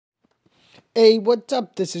Hey, what's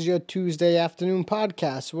up? This is your Tuesday afternoon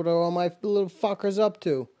podcast. What are all my little fuckers up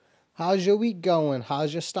to? How's your week going?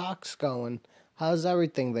 How's your stocks going? How's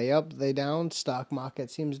everything? They up? They down? Stock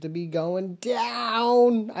market seems to be going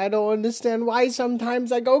down. I don't understand why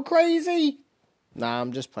sometimes I go crazy. Nah,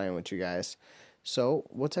 I'm just playing with you guys. So,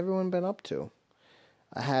 what's everyone been up to?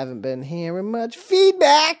 I haven't been hearing much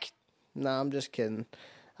feedback. Nah, I'm just kidding.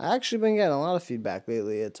 I actually been getting a lot of feedback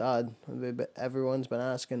lately. It's odd. Everyone's been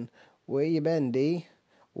asking, where you been, D?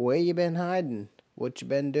 Where you been hiding? What you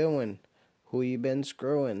been doing? Who you been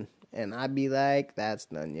screwing? And I'd be like,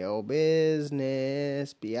 that's none of your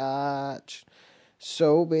business, biatch.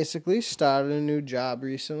 So basically, started a new job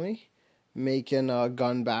recently, making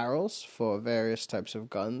gun barrels for various types of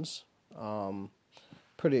guns.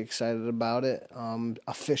 Pretty excited about it.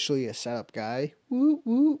 Officially a setup guy. Woo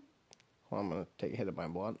woo. Well, I'm gonna take a hit of my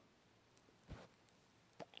blunt.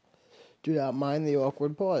 Do not mind the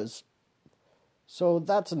awkward pause. So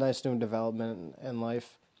that's a nice new development in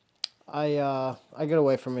life. I get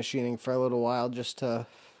away from machining for a little while just to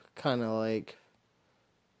kind of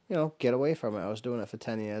get away from it. I was doing it for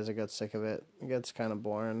 10 years. I got sick of it. It gets kind of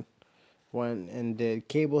boring. Went and did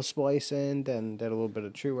cable splicing, then did a little bit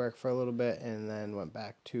of tree work for a little bit, and then went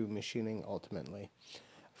back to machining ultimately.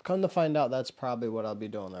 I've come to find out that's probably what I'll be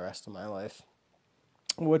doing the rest of my life,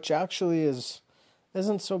 which actually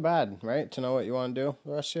isn't so bad, right? To know what you want to do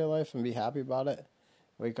the rest of your life and be happy about it.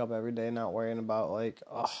 Wake up every day not worrying about I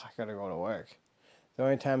gotta go to work. The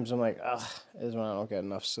only times I'm like, is when I don't get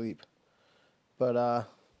enough sleep. But I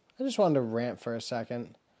just wanted to rant for a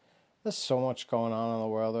second. There's so much going on in the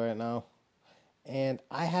world right now. And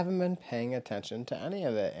I haven't been paying attention to any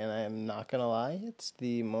of it. And I am not going to lie, it's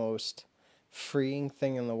the most freeing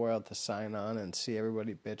thing in the world to sign on and see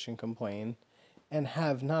everybody bitch and complain and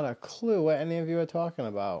have not a clue what any of you are talking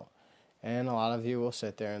about. And a lot of you will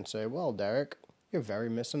sit there and say, well, Derek, you're very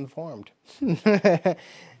misinformed.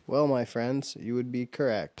 Well, my friends, you would be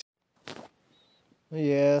correct.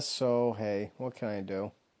 Yeah, so, hey, what can I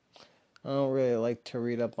do? I don't really like to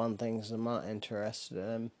read up on things I'm not interested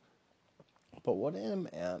in. But what am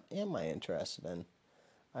I interested in?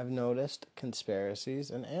 I've noticed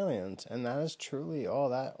conspiracies and aliens, and that is truly all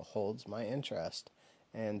that holds my interest.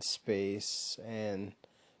 And space, and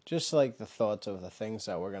just like the thoughts of the things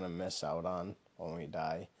that we're going to miss out on when we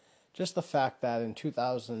die. Just the fact that in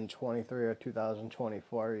 2023 or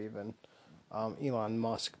 2024 even, Elon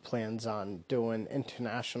Musk plans on doing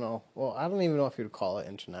international, well, I don't even know if you'd call it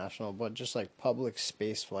international, but just like public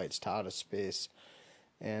space flights to outer space.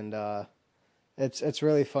 And it's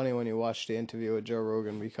really funny when you watch the interview with Joe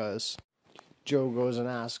Rogan because Joe goes and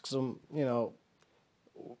asks him,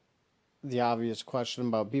 the obvious question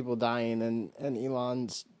about people dying, and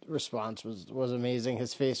Elon's response was amazing.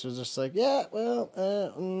 His face was just like, yeah, well,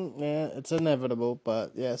 yeah, it's inevitable,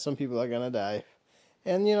 but yeah, some people are gonna die.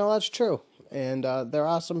 And, that's true. And there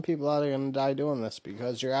are some people that are going to die doing this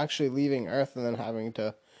because you're actually leaving Earth and then having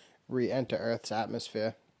to re-enter Earth's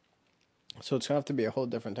atmosphere. So it's going to have to be a whole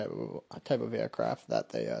different type of aircraft that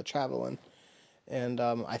they travel in. And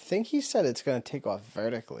I think he said it's going to take off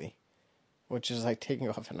vertically, which is like taking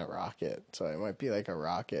off in a rocket. So it might be like a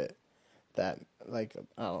rocket that, like,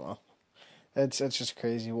 I don't know. It's just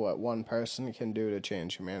crazy what one person can do to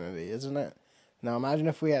change humanity, isn't it? Now imagine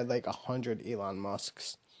if we had like 100 Elon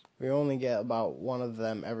Musks. We only get about one of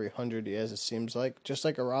them every 100 years, it seems like. Just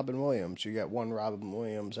like a Robin Williams. You get one Robin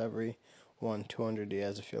Williams every 200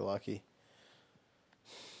 years if you're lucky.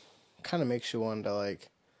 Kind of makes you wonder, like,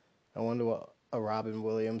 I wonder what a Robin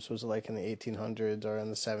Williams was like in the 1800s or in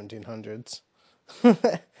the 1700s.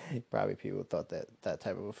 Probably people thought that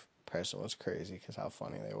type of person was crazy because how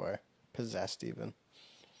funny they were. Possessed even.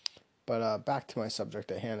 But back to my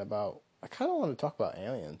subject at hand I kind of want to talk about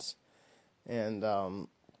aliens. And a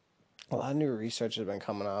lot of new research has been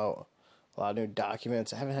coming out. A lot of new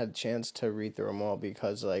documents. I haven't had a chance to read through them all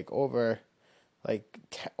because over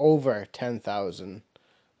 10,000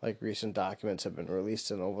 recent documents have been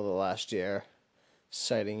released in over the last year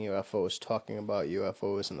citing UFOs, talking about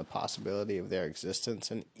UFOs and the possibility of their existence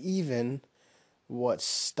and even what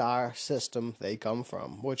star system they come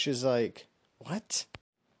from, which is like, what?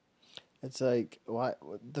 It's like, why?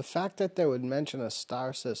 The fact that they would mention a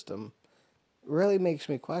star system really makes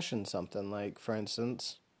me question something. Like, for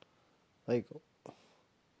instance, like,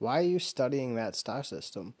 why are you studying that star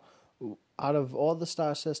system? Out of all the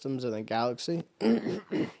star systems in the galaxy,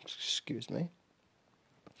 excuse me,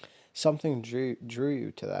 something drew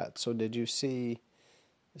you to that. So did you see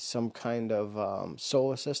some kind of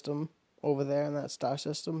solar system over there in that star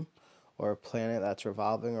system? Or a planet that's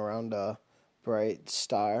revolving around a bright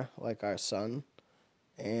star like our sun?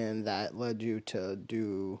 and that led you to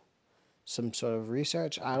do some sort of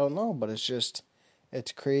research. I don't know, but it's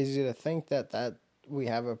crazy to think that we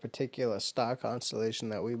have a particular star constellation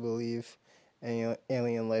that we believe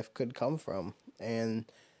alien life could come from. And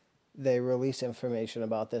they release information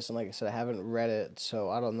about this, and like I said, I haven't read it, so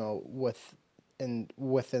I don't know within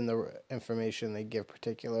the information they give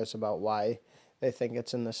particulars about why they think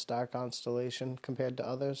it's in the star constellation compared to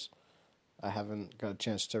others. I haven't got a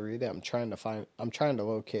chance to read it. I'm trying to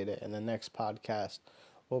locate it, and the next podcast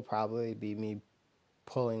will probably be me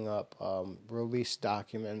pulling up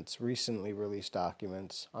recently released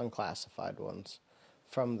documents, unclassified ones,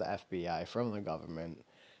 from the FBI, from the government,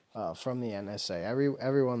 from the NSA,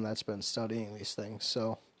 everyone that's been studying these things.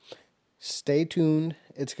 So stay tuned.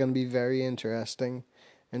 It's going to be very interesting,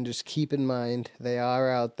 and just keep in mind they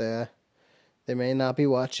are out there. They may not be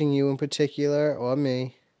watching you in particular or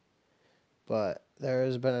me, but there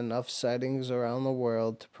has been enough sightings around the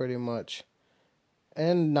world to pretty much.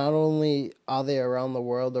 And not only are they around the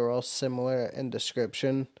world, they're all similar in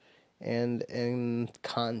description and in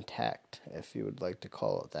contact, if you would like to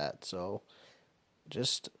call it that. So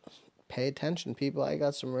just pay attention, people. I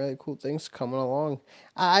got some really cool things coming along.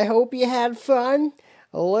 I hope you had fun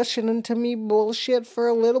listening to me bullshit for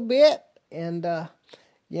a little bit. And,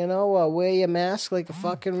 wear your mask like a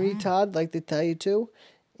fucking retard, like they tell you to.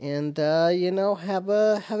 And, have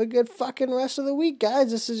a good fucking rest of the week,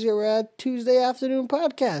 guys. This is your Tuesday afternoon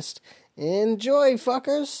podcast. Enjoy,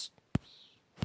 fuckers.